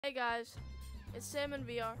Hey guys, it's Salmon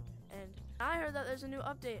VR, and I heard that there's a new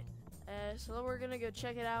update, so we're gonna go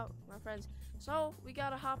check it out, my friends. So we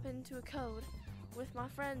gotta hop into a code with my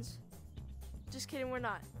friends. Just kidding, we're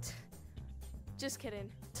not. Just kidding.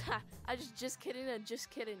 I just kidding and just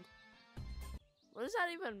kidding. What does that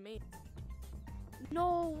even mean?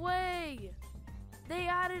 No way! They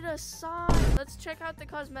added a sign. Let's check out the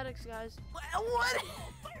cosmetics, guys. What?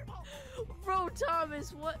 Bro,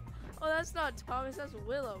 Thomas, what? Oh, that's not Thomas, that's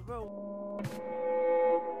Willow, bro.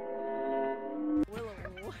 Willow.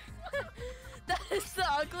 That is the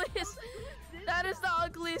ugliest. That is the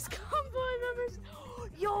ugliest combo I've ever seen.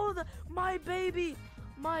 Yo, my baby.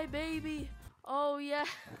 My baby. Oh, yeah.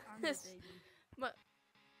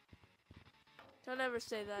 Don't ever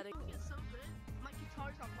say that again. So good. My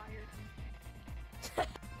guitar's on fire.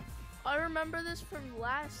 I remember this from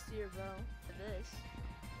last year, bro. This.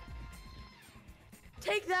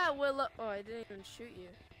 Take that, Willow. Oh, I didn't even shoot you.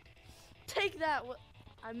 Take that.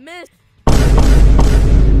 I missed. Oh,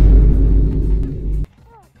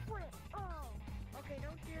 crap. Oh. Okay,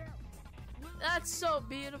 don't do that. That's so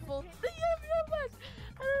beautiful. The Yum-Yum.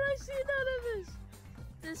 How did I see none of this?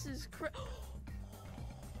 This is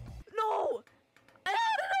No! I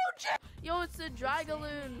had an OG! Yo, it's the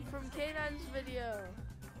Dragaloon from K9's video.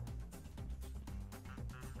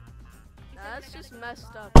 Nah, that's just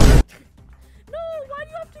messed up. No, why do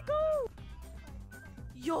you have to go?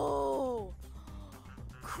 Yo!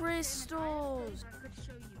 Crystals! I could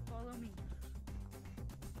show you. Follow me.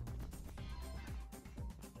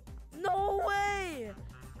 No way!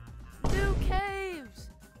 New caves!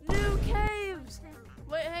 New caves!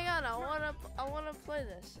 Wait, hang on. I wanna play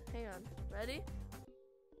this. Hang on. Ready?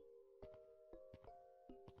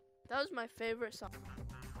 That was my favorite song.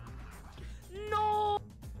 No!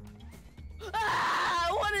 Ah!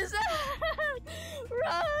 What is that?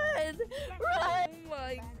 Run! Run! Oh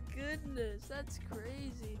my goodness, that's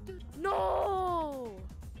crazy. No!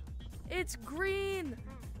 It's green!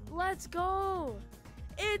 Let's go!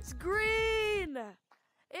 It's green!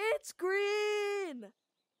 It's green!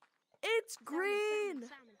 It's green!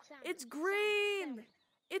 It's green!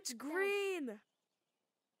 It's green!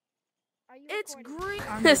 It's green!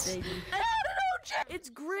 It's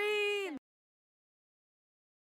green!